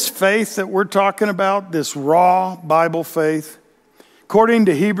 This faith that we're talking about, this raw Bible faith, according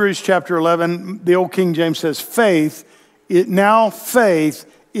to Hebrews chapter 11, the old King James says faith is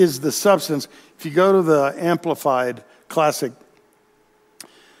the substance. If you go to the Amplified Classic,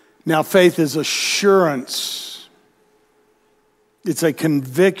 now faith is assurance. It's a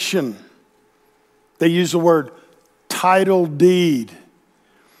conviction. They use the word title deed.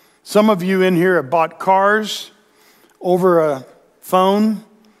 Some of you in here have bought cars over a phone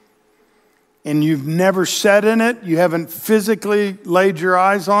and you've never sat in it. You haven't physically laid your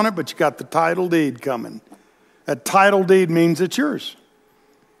eyes on it, but you got the title deed coming. That title deed means it's yours.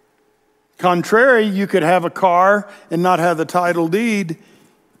 Contrary, you could have a car and not have the title deed,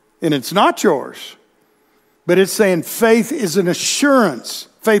 and it's not yours. But it's saying faith is an assurance.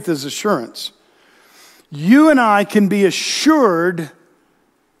 Faith is assurance. You and I can be assured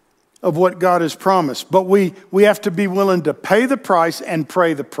of what God has promised, but we have to be willing to pay the price and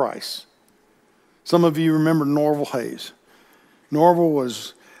pray the price. Some of you remember Norval Hayes. Norval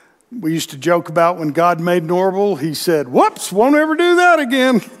was, we used to joke about when God made Norval, he said, whoops, won't ever do that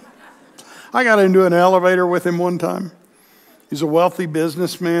again. I got into an elevator with him one time. He's a wealthy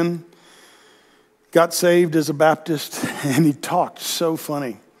businessman, got saved as a Baptist, and he talked so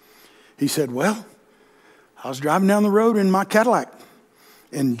funny. He said, well, I was driving down the road in my Cadillac,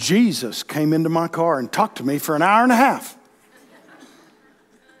 and Jesus came into my car and talked to me for an hour and a half.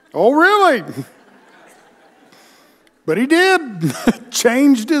 Oh, really? But he did.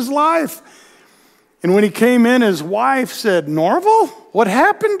 Changed his life. And when he came in, his wife said, Norval, what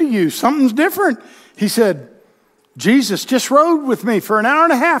happened to you? Something's different. He said, Jesus just rode with me for an hour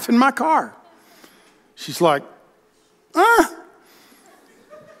and a half in my car. She's like,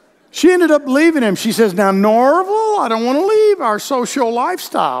 She ended up leaving him. She says, now, Norval, I don't want to leave our social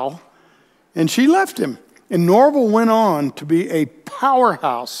lifestyle. And she left him. And Norval went on to be a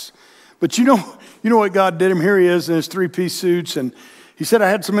powerhouse. But you know what God did him? Here he is in his three-piece suits. And he said, I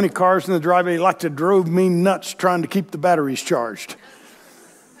had so many cars in the driveway, he like to drove me nuts trying to keep the batteries charged.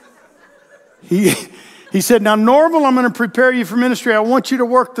 He said, now, Norval, I'm going to prepare you for ministry. I want you to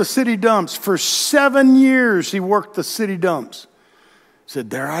work the city dumps. For 7 years, he worked the city dumps. He said,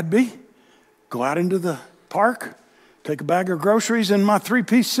 there I'd be. Go out into the park, take a bag of groceries in my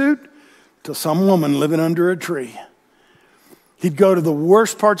three-piece suit to some woman living under a tree. He'd go to the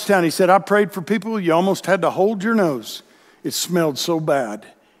worst parts of town. He said, I prayed for people. You almost had to hold your nose. It smelled so bad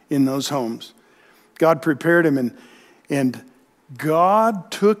in those homes. God prepared him, and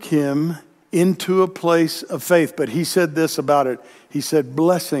God took him into a place of faith. But he said this about it. He said,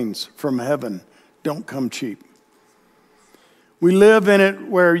 blessings from heaven don't come cheap. We live in it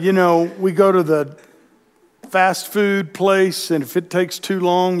where, we go to the fast food place, and if it takes too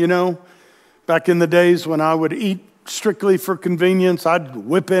long, back in the days when I would eat strictly for convenience, I'd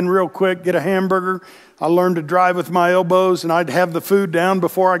whip in real quick, get a hamburger. I learned to drive with my elbows, and I'd have the food down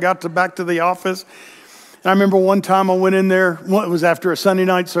before I got back to the office. And I remember one time I went in there, it was after a Sunday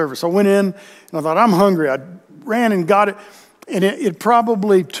night service. I went in, and I thought, I'm hungry. I ran and got it, and it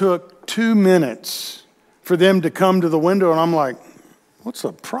probably took 2 minutes for them to come to the window, and I'm like, what's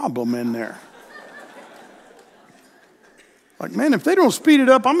the problem in there? Like, man, if they don't speed it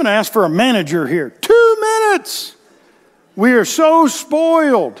up, I'm going to ask for a manager here. 2 minutes! We are so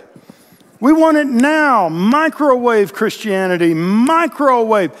spoiled. We want it now. Microwave Christianity,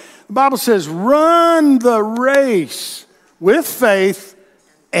 microwave. The Bible says, run the race with faith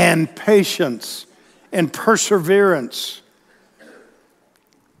and patience and perseverance.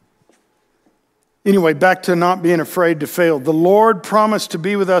 Anyway, back to not being afraid to fail. The Lord promised to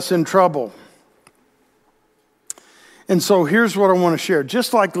be with us in trouble. And so here's what I want to share.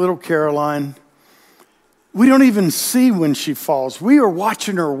 Just like little Caroline, we don't even see when she falls. We are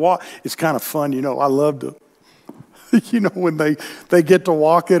watching her walk. It's kind of fun, I love to, when they get to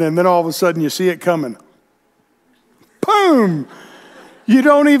walking and then all of a sudden you see it coming. Boom! You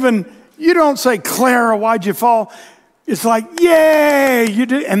don't say, Clara, why'd you fall? It's like, yay, you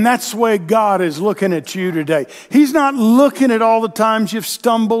did. And that's the way God is looking at you today. He's not looking at all the times you've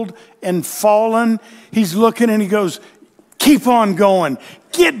stumbled and fallen. He's looking and he goes, keep on going.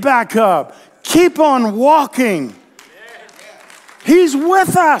 Get back up. Keep on walking. He's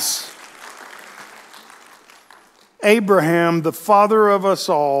with us. Abraham, the father of us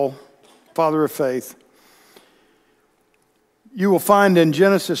all, father of faith. You will find in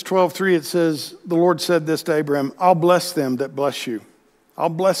Genesis 12:3, it says, the Lord said this to Abraham, I'll bless them that bless you. I'll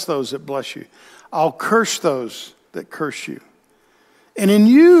bless those that bless you. I'll curse those that curse you. And in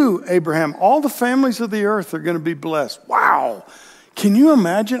you, Abraham, all the families of the earth are going to be blessed. Wow. Can you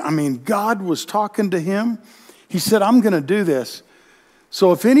imagine? God was talking to him. He said, I'm going to do this.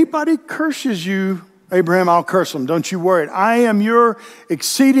 So if anybody curses you, Abraham, I'll curse them. Don't you worry. I am your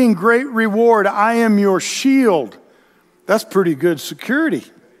exceeding great reward. I am your shield. That's pretty good security.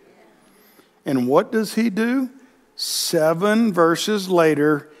 And what does he do? 7 verses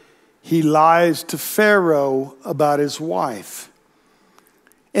later, he lies to Pharaoh about his wife.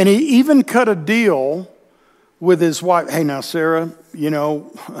 And he even cut a deal with his wife. Hey, now, Sarah,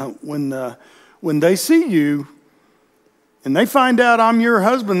 when they see you and they find out I'm your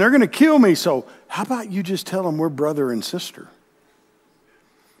husband, they're going to kill me. So how about you just tell them we're brother and sister?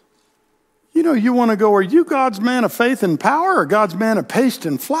 You want to go, are you God's man of faith and power or God's man of paste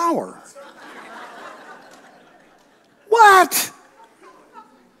and flour? What?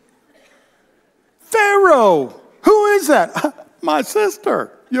 Pharaoh. Who is that? My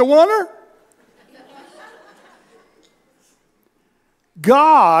sister. You want her?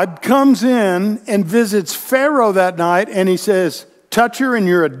 God comes in and visits Pharaoh that night and he says, touch her and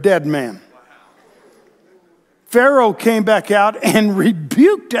you're a dead man. Pharaoh came back out and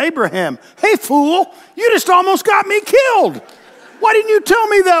rebuked Abraham. Hey, fool, you just almost got me killed. Why didn't you tell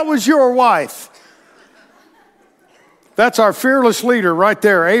me that was your wife? That's our fearless leader right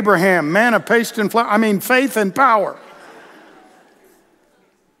there, Abraham, man of faith and power.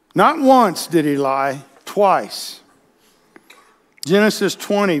 Not once did he lie, twice. Genesis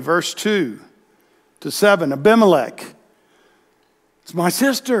 20, verse 2 to 7, Abimelech. It's my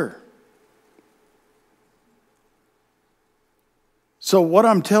sister. So what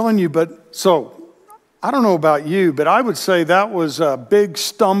I'm telling you, I don't know about you, but I would say that was a big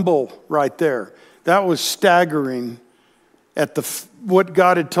stumble right there. That was staggering at what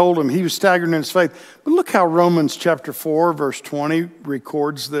God had told him. He was staggered in his faith. But look how Romans chapter 4, verse 20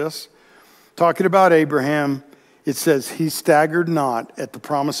 records this. Talking about Abraham, it says, he staggered not at the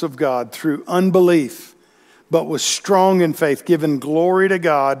promise of God through unbelief, but was strong in faith, giving glory to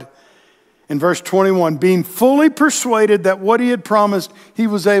God. In verse 21, being fully persuaded that what he had promised, he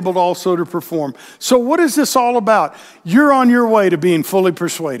was able also to perform. So what is this all about? You're on your way to being fully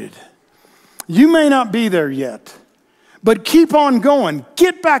persuaded. You may not be there yet, but keep on going.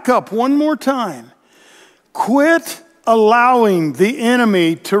 Get back up one more time. Quit allowing the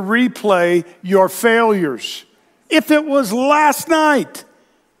enemy to replay your failures. If it was last night,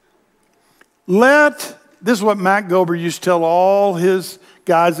 this is what Matt Gober used to tell all his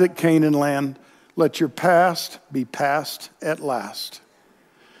guys at Canaan Land, let your past be past at last.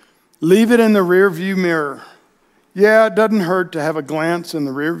 Leave it in the rearview mirror. Yeah, it doesn't hurt to have a glance in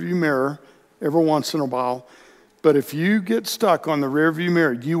the rearview mirror every once in a while, but if you get stuck on the rearview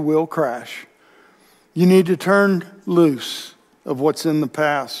mirror, you will crash. You need to turn loose of what's in the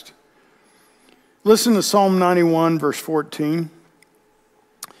past. Listen to Psalm 91, verse 14.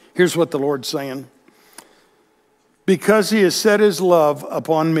 Here's what the Lord's saying. Because he has set his love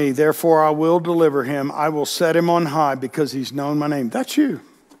upon me, therefore I will deliver him. I will set him on high because he's known my name. That's you.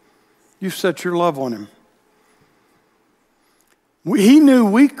 You've set your love on him. He knew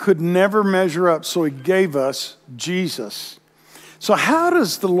we could never measure up, so he gave us Jesus. So how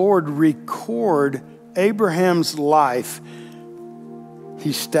does the Lord record Abraham's life?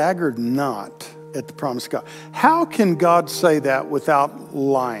 He staggered not at the promise of God. How can God say that without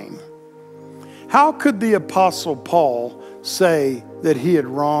lying? How could the Apostle Paul say that he had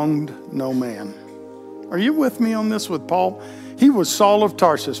wronged no man? Are you with me on this with Paul? He was Saul of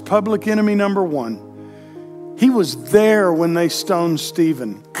Tarsus, public enemy number one. He was there when they stoned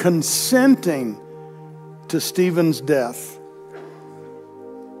Stephen, consenting to Stephen's death.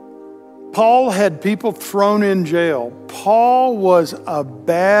 Paul had people thrown in jail. Paul was a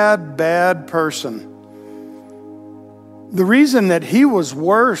bad, bad person. The reason that he was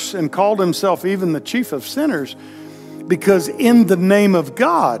worse and called himself even the chief of sinners, because in the name of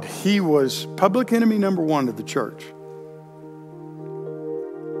God, he was public enemy number one to the church.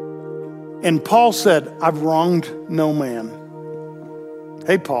 And Paul said, I've wronged no man.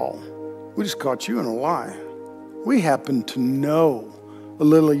 Hey, Paul, we just caught you in a lie. We happen to know a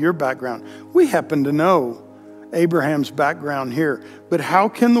little of your background. We happen to know Abraham's background here. But how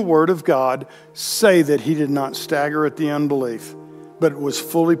can the Word of God say that he did not stagger at the unbelief, but was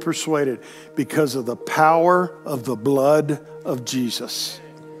fully persuaded? Because of the power of the blood of Jesus.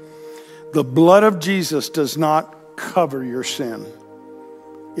 The blood of Jesus does not cover your sin.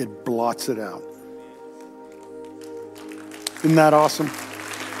 It blots it out. Isn't that awesome?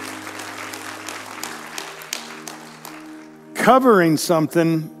 Covering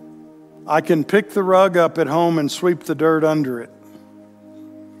something, I can pick the rug up at home and sweep the dirt under it.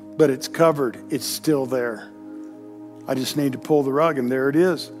 But it's covered. It's still there. I just need to pull the rug and there it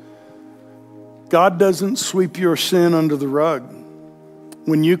is. God doesn't sweep your sin under the rug.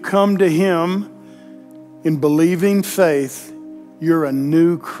 When you come to Him in believing faith, you're a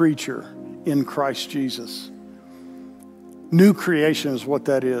new creature in Christ Jesus. New creation is what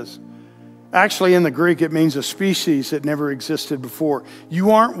that is. Actually, in the Greek, it means a species that never existed before.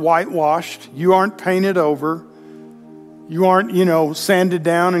 You aren't whitewashed. You aren't painted over. You aren't, sanded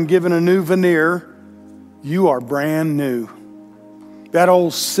down and given a new veneer. You are brand new. That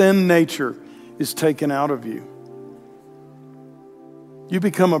old sin nature is taken out of you. You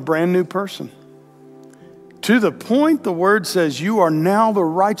become a brand new person. To the point the Word says you are now the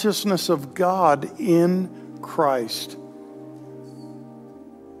righteousness of God in Christ.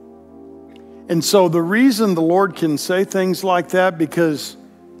 And so the reason the Lord can say things like that, because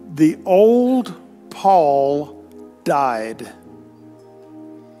the old Paul died.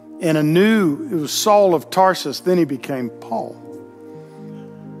 And it was Saul of Tarsus, then he became Paul.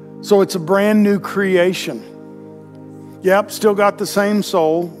 So it's a brand new creation. Yep, still got the same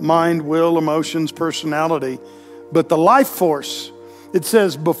soul, mind, will, emotions, personality. But the life force, it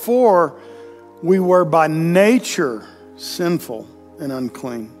says before we were by nature sinful and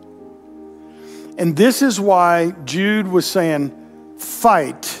unclean. And this is why Jude was saying,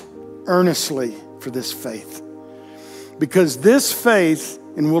 fight earnestly for this faith. Because this faith,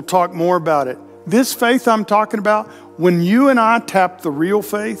 and we'll talk more about it, this faith I'm talking about, when you and I tap the real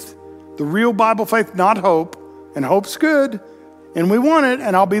faith, the real Bible faith, not hope, and hope's good, and we want it,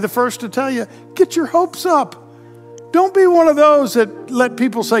 and I'll be the first to tell you, get your hopes up. Don't be one of those that let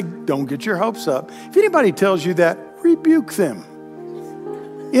people say, don't get your hopes up. If anybody tells you that, rebuke them.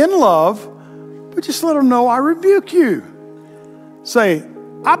 In love, but just let them know I rebuke you. Say,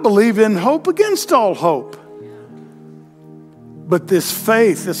 I believe in hope against all hope. But this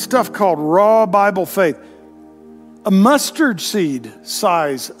faith, this stuff called raw Bible faith, a mustard seed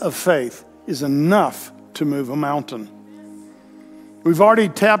size of faith is enough to move a mountain. We've already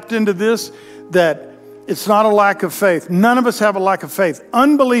tapped into this, that it's not a lack of faith. None of us have a lack of faith.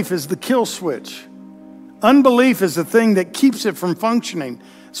 Unbelief is the kill switch. Unbelief is the thing that keeps it from functioning.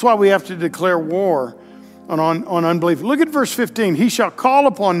 That's why we have to declare war on unbelief. Look at verse 15. He shall call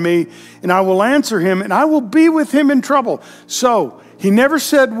upon me, and I will answer him, and I will be with him in trouble. So he never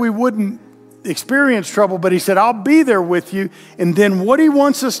said we wouldn't experience trouble, but he said, I'll be there with you. And then what he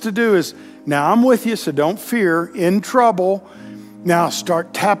wants us to do is, now I'm with you, so don't fear, in trouble. Now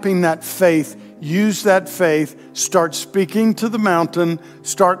start tapping that faith. Use that faith. Start speaking to the mountain.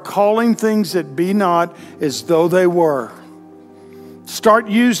 Start calling things that be not as though they were. Start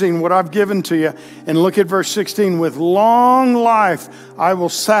using what I've given to you. And look at verse 16. With long life, I will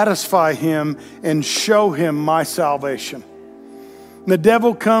satisfy him and show him my salvation. The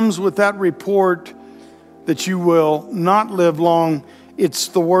devil comes with that report that you will not live long. It's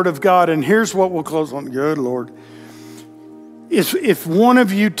the word of God. And here's what we'll close on. Good Lord. If one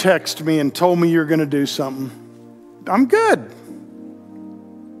of you text me and told me you're going to do something, I'm good.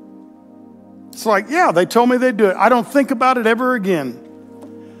 It's like, yeah, they told me they'd do it. I don't think about it ever again.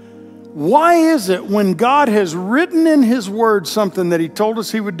 Why is it when God has written in his word something that he told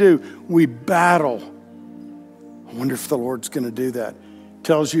us he would do, we battle? I wonder if the Lord's going to do that.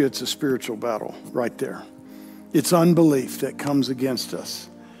 Tells you it's a spiritual battle right there. It's unbelief that comes against us.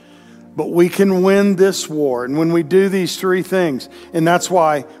 But we can win this war. And when we do these three things, and that's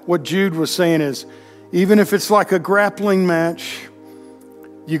why what Jude was saying is, even if it's like a grappling match,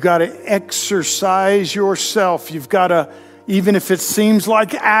 you got to exercise yourself. You've got to, even if it seems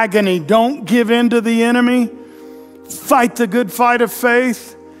like agony, don't give in to the enemy. Fight the good fight of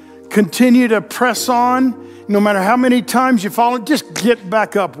faith. Continue to press on. No matter how many times you fall, just get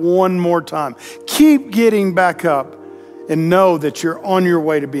back up one more time. Keep getting back up. And know that you're on your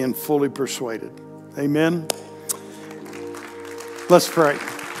way to being fully persuaded. Amen. Let's pray.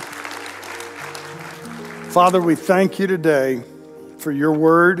 Father, we thank you today for your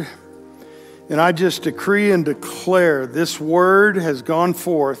word. And I just decree and declare this word has gone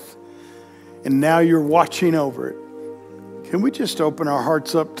forth and now you're watching over it. Can we just open our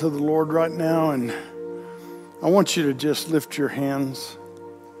hearts up to the Lord right now? And I want you to just lift your hands.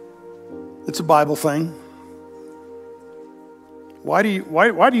 It's a Bible thing. Why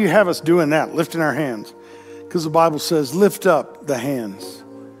do you have us doing that, lifting our hands? Because the Bible says, lift up the hands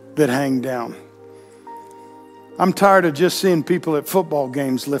that hang down. I'm tired of just seeing people at football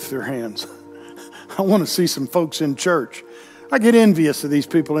games lift their hands. I want to see some folks in church. I get envious of these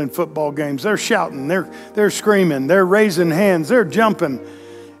people in football games. They're shouting, they're screaming, they're raising hands, they're jumping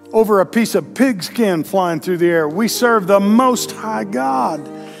over a piece of pigskin flying through the air. We serve the Most High God.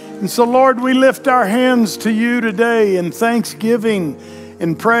 And so, Lord, we lift our hands to you today in thanksgiving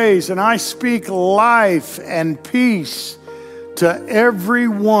and praise. And I speak life and peace to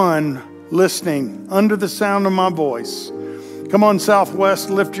everyone listening under the sound of my voice. Come on, Southwest,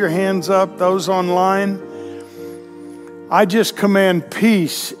 lift your hands up. Those online, I just command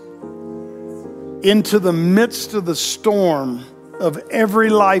peace into the midst of the storm of every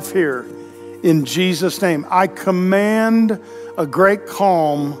life here in Jesus' name. I command a great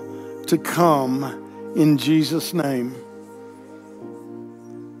calm to come in Jesus' name.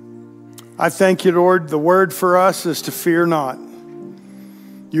 I thank you, Lord. The word for us is to fear not.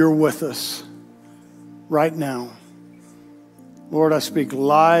 You're with us right now. Lord, I speak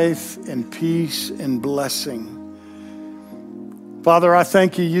life and peace and blessing. Father, I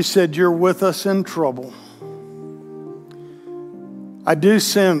thank you. You said you're with us in trouble. I do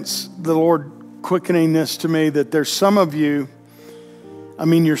sense the Lord quickening this to me, that there's some of you,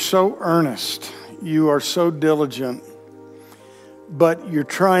 you're so earnest. You are so diligent, but you're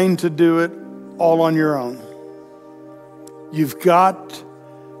trying to do it all on your own. You've got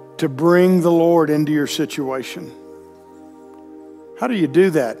to bring the Lord into your situation. How do you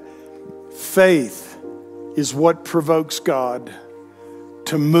do that? Faith is what provokes God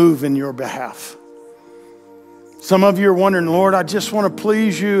to move in your behalf. Some of you are wondering, Lord, I just want to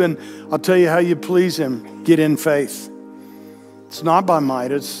please you, and I'll tell you how you please him. Get in faith. It's not by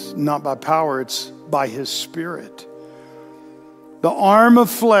might, it's not by power, it's by his Spirit. The arm of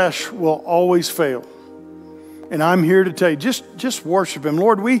flesh will always fail. And I'm here to tell you, just worship him.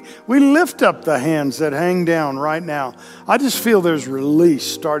 Lord, we lift up the hands that hang down right now. I just feel there's release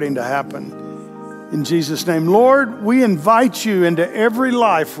starting to happen in Jesus' name. Lord, we invite you into every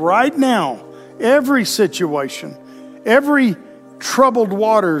life right now, every situation, every troubled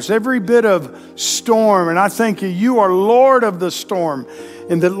waters, every bit of storm. And I thank you, you are Lord of the storm.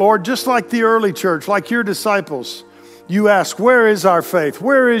 And that, Lord, just like the early church, like your disciples, you ask, where is our faith?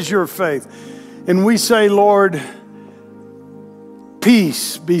 Where is your faith? And we say, Lord,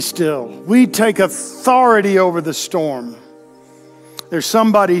 peace, be still. We take authority over the storm. There's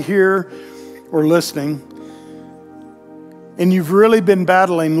somebody here or listening, and you've really been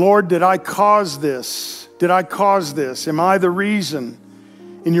battling, Lord, did I cause this? Did I cause this? Am I the reason?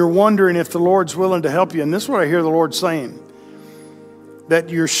 And you're wondering if the Lord's willing to help you. And this is what I hear the Lord saying, that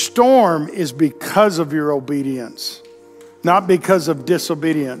your storm is because of your obedience, not because of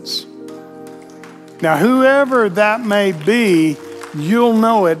disobedience. Now, whoever that may be, you'll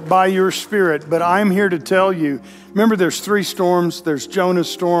know it by your spirit. But I'm here to tell you, remember there's 3 storms. There's Jonah's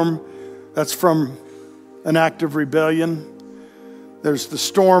storm. That's from an act of rebellion. There's the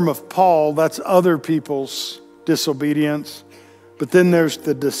storm of Paul. That's other people's disobedience. But then there's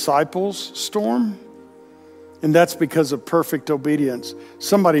the disciples' storm. And that's because of perfect obedience.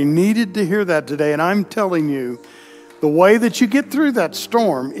 Somebody needed to hear that today. And I'm telling you, the way that you get through that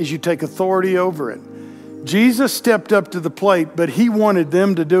storm is you take authority over it. Jesus stepped up to the plate, but he wanted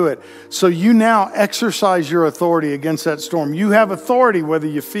them to do it. So you now exercise your authority against that storm. You have authority whether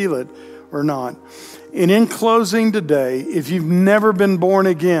you feel it or not. And in closing today, if you've never been born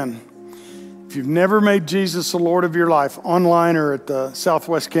again, if you've never made Jesus the Lord of your life, online or at the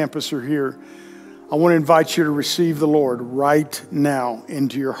Southwest campus or here, I want to invite you to receive the Lord right now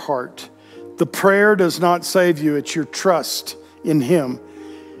into your heart. The prayer does not save you. It's your trust in him.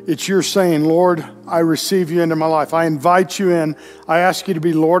 It's your saying, Lord, I receive you into my life. I invite you in. I ask you to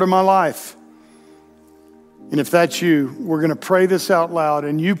be Lord of my life. And if that's you, we're going to pray this out loud,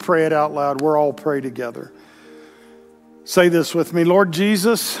 and you pray it out loud. We'll all pray together. Say this with me. Lord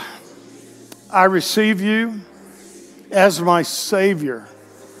Jesus, I receive you as my Savior,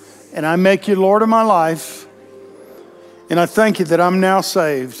 and I make you Lord of my life. And I thank you that I'm now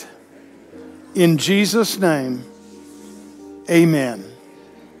saved. In Jesus' name, amen.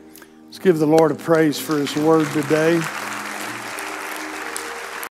 Let's give the Lord a praise for his word today.